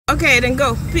Okay, then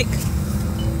go. Pick.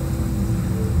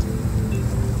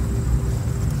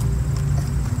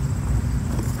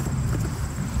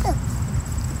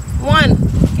 One.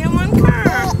 Get one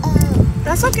car.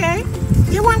 That's okay.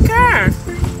 Get one car.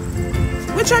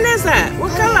 Which one is that?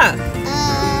 What color?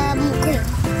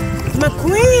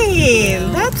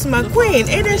 McQueen. That's McQueen.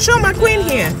 Aiden, show McQueen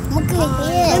here. McQueen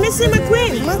here. Let me see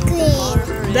McQueen.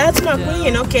 McQueen. That's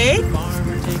McQueen, okay.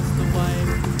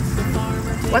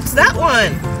 What's that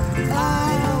one?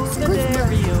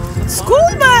 School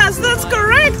bus. That's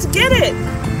correct. Get it.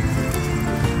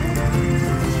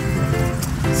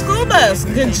 School bus.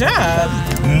 Good job.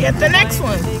 Get the next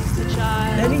one.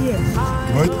 Let me hear.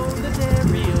 What?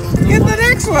 Get the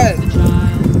next one.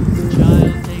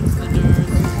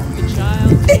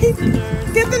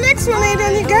 Get the next one,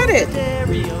 Aiden. You got it.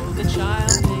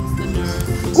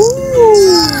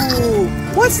 Ooh.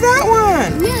 What's that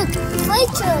one? Look, fire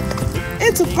truck.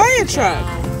 It's a fire truck.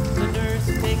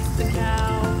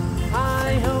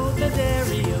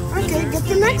 Okay, get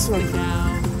the next one.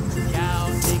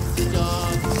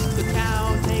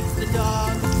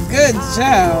 Good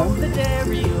job.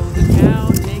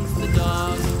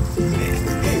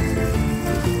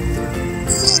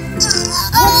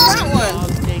 What's that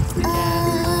one?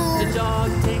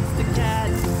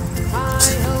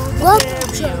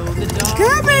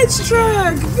 Garbage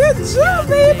truck. Good job,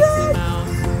 baby.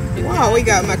 Wow, we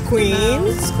got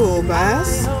McQueen, school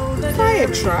bus, fire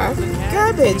truck,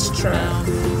 garbage truck.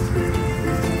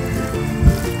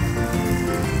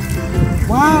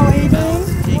 Wow,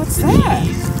 Aiden, what's that?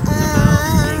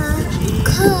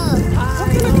 Car. What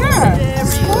kind of car? A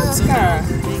sports car.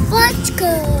 Sports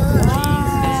car.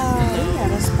 Wow, we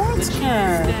got a sports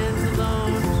car.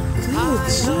 Good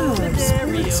job,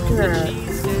 sports car.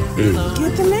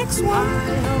 Get the next one.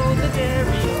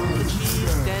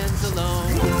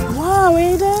 Wow,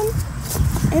 Aiden.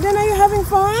 Aiden, are you having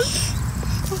fun?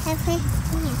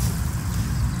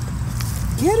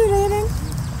 Get it, Aiden.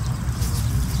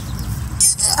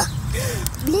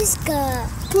 Police car.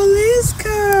 Police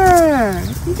car.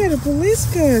 You got a police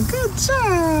car. Good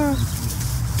job.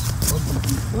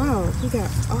 Wow, we got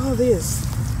all this.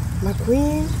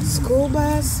 McQueen, school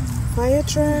bus, fire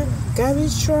truck,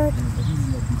 garbage truck,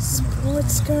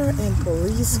 sports car, and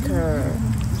police car.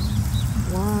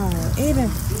 Wow. Aiden,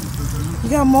 you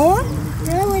got more?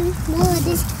 No,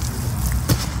 this.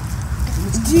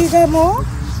 Do you got more?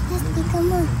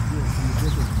 Come on.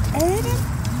 Aiden,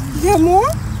 you got more?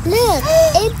 Look,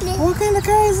 What kind of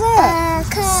car is that?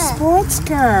 car. Sports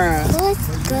car. Sports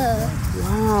car.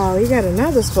 Wow, you got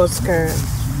another sports car.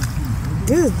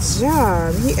 Good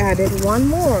job. He added one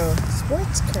more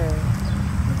sports car.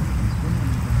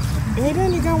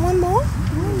 Aiden, you got one more?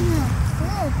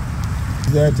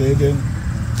 Is that Aiden?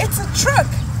 It's a truck.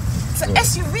 It's an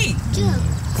SUV. Truck.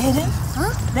 Aiden,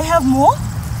 Huh? they have more?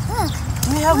 Look.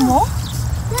 Do we have more?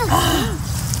 Look.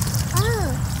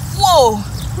 Whoa.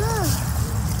 Look.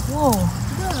 Whoa.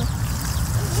 Look.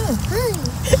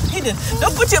 Aiden,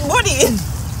 don't put your body in.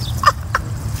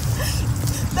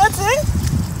 That's it?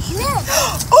 Look.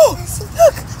 Oh,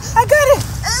 look. I got it.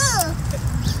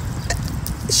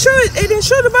 Show it, Aiden.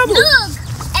 Show the bubble. Look.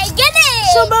 I get it.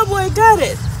 Show Bubble, I got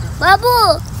it.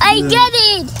 Bubble, I get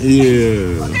it.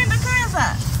 Yeah. What kind of car is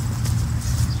that?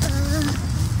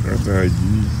 That's IG.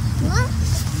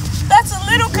 That's a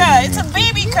little car. It's a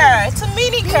baby car. It's a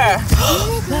mini car.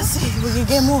 Let's see if we can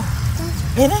get more.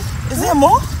 Aiden, is there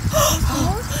more?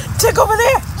 Check over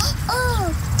there.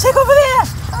 Check over there.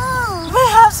 We may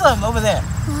have some over there.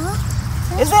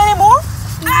 Is there any more?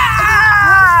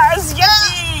 Ah, it's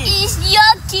yucky. It's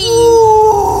yucky.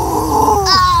 Ooh.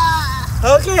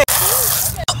 Okay.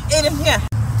 Aiden, here.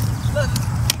 Look.